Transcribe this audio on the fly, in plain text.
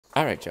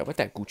Alright, y'all, what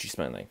that Gucci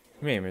smell like?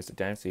 Hey, Mr.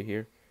 Dempsey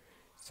here.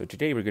 So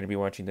today we're going to be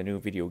watching the new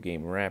video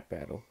game rap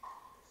battle.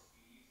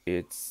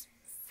 It's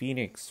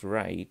Phoenix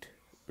Wright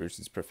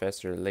versus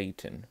Professor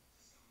Layton.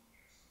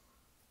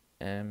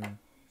 Hang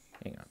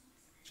on.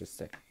 Just a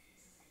sec.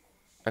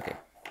 Okay.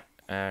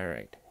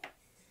 Alright.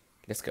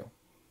 Let's go.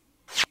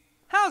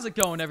 How's it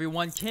going,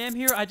 everyone? Cam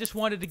here. I just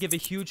wanted to give a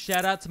huge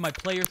shout out to my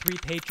Player 3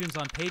 patrons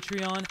on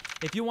Patreon.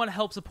 If you want to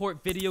help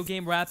support video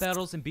game rap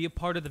battles and be a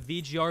part of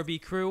the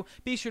VGRB crew,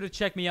 be sure to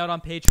check me out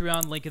on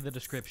Patreon, link in the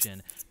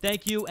description.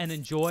 Thank you and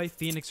enjoy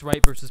Phoenix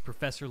Wright versus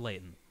Professor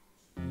Layton.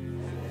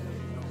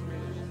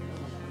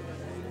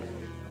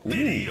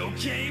 Video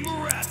game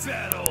rap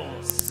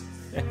battles.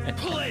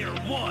 Player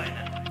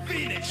 1,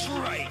 Phoenix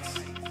Wright.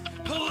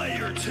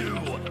 Player 2,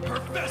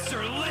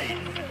 Professor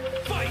Layton.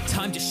 Fight!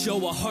 Time to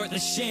show a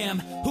heartless sham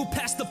who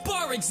passed the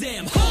bar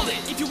exam. Hold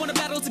it! If you want to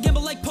battle, it's a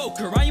gamble like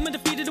poker. I am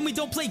undefeated and we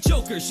don't play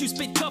jokers. You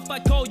spit tough, I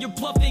call your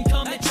bluff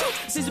incoming.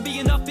 Seems to be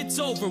enough, it's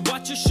over.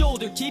 Watch your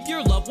shoulder, keep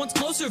your loved ones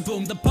closer.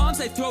 Boom, the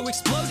bombs I throw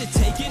exploded.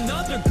 Take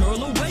another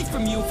girl away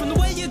from you. From the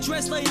way you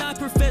dress late, I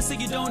profess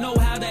that you don't know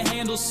how to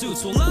handle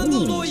suits. Well, I'm the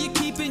lawyer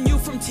keeping you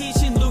from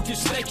teaching Luke your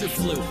spectre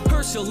flu.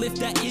 Herschel, if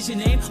that is your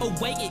name. Oh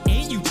wait, it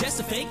ain't, you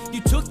just a fake.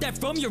 You took that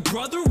from your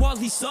brother while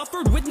he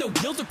suffered with no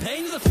guilt or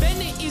pain. The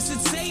defendant is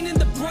insane in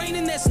the brain,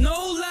 and that's no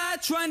lie.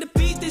 Trying to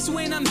beat this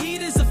when I'm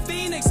heat as a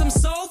phoenix. I'm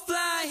so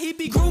fly. He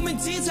be grooming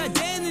teens,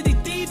 identity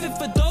thieving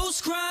for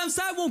those crimes.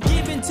 I won't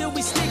give until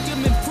we stick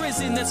him in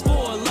prison. That's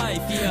for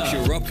life, yeah.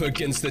 You're up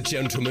against the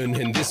gentleman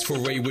in this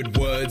foray with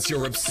words.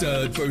 You're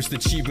absurd, boast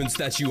achievements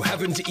that you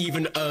haven't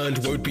even earned.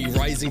 Won't be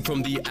rising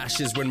from the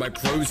ashes when my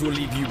prose will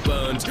leave you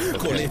burned.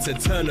 Call it a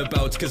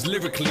turnabout, cause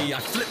lyrically I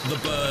flip the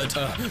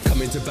bird.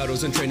 Come into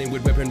battles and training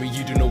with weaponry,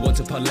 you do not want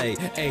to parlay.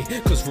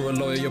 Cause for a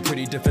lawyer you're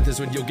pretty defenseless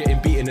when you're getting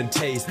beaten and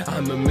tased.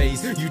 I'm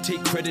amazed, you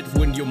take credit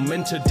when your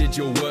mentor did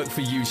your work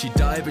for you. She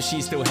died but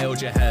she still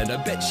held your hand, I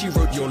bet she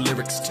wrote your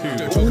lyrics too.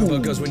 Don't talk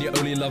about girls when you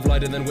only love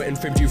lied and then went and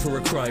framed you for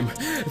a crime.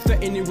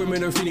 Threatening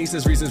women or Phoenix,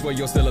 there's reasons why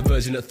you're still a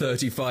virgin at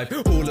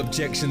 35. All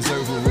objections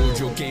overruled,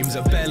 your games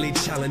are barely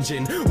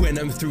challenging. When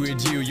I'm through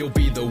with you, you'll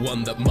be the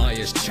one that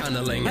Maya's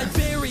channeling. I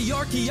bury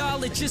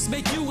archaeologists,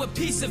 make you a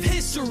piece of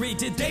history.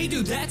 Did they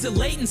do that to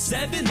Layton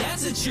 7?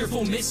 That's a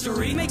cheerful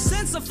mystery. Makes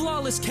sense a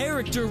flawless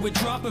character would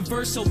drop a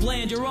verse so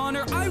bland. Your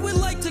honor, I would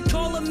like to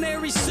call a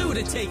Mary Sue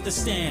to take the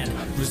stand.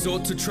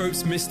 Resort to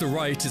tropes, Mr.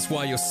 Right is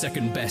why you're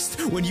second best.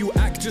 When you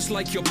act just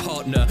like your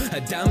partner, a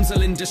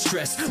damsel in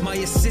distress. My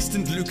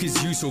assistant Luke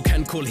is useful,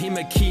 can call him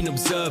a keen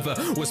observer.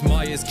 Was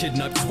Maya's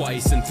kidnapped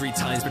twice and 3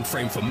 times been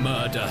framed for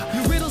murder.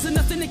 Your riddles are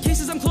nothing, the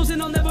cases I'm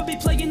closing, I'll never be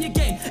playing your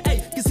game.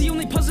 Cause the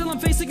only puzzle I'm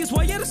facing is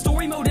why you had a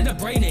story mode in a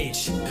brain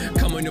age.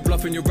 Come on, you're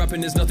bluffing, you're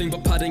rapping is nothing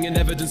but padding and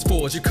evidence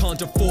forged. You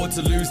can't afford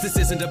to lose, this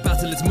isn't a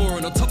battle, it's more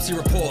an autopsy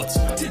report.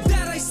 To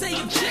that I say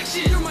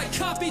objection, you're my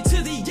copy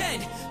to the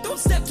end. Don't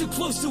step too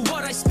close to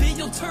what I spit,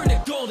 you'll turn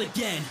to gold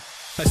again.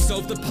 I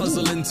solved the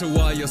puzzle into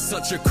why you're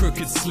such a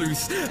crooked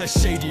sleuth. A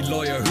shady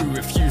lawyer who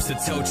refused to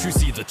tell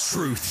Trucy the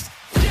truth.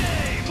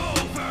 Game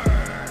over.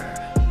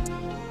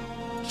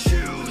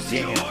 Choose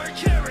your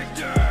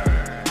character.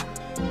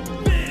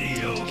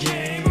 Video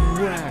game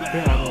rap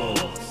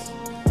battles.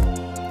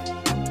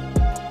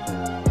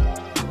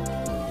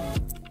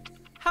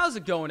 How's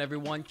it going,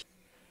 everyone?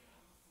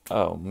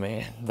 Oh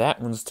man, that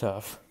one's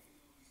tough.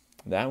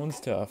 That one's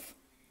tough.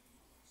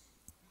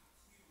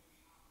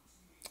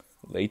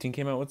 Layton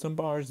came out with some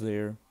bars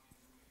there.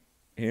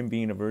 Him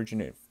being a virgin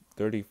at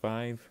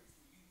 35,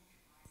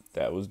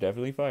 that was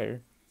definitely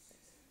fire.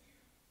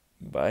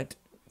 But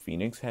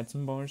Phoenix had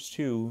some bars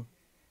too.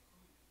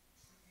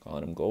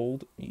 Calling him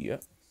gold,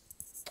 yep.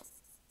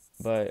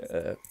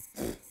 But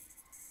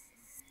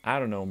I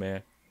don't know,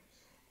 man.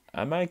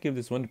 I might give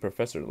this one to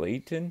Professor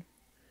Layton.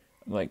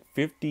 I'm like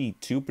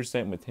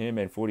 52% with him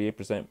and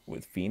 48%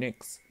 with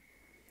Phoenix.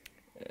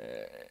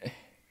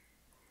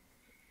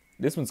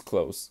 This one's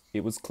close.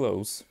 It was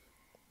close.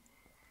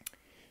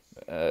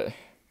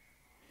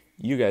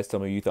 You guys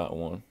tell me who you thought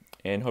won.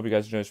 And hope you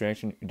guys enjoyed this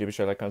reaction. If you did, be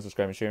sure to like, comment,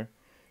 subscribe, and share.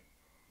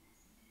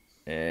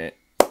 And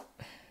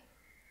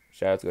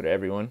shout out to go to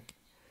everyone.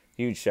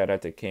 Huge shout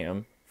out to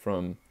Cam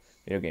from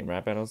Video Game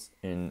Rap Battles.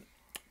 And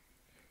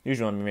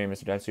usually I'm your man,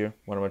 Mr. Dice here.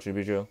 Want to watch your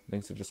video?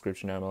 Links in the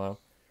description down below.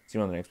 See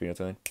you on the next video.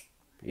 Till then,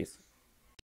 peace.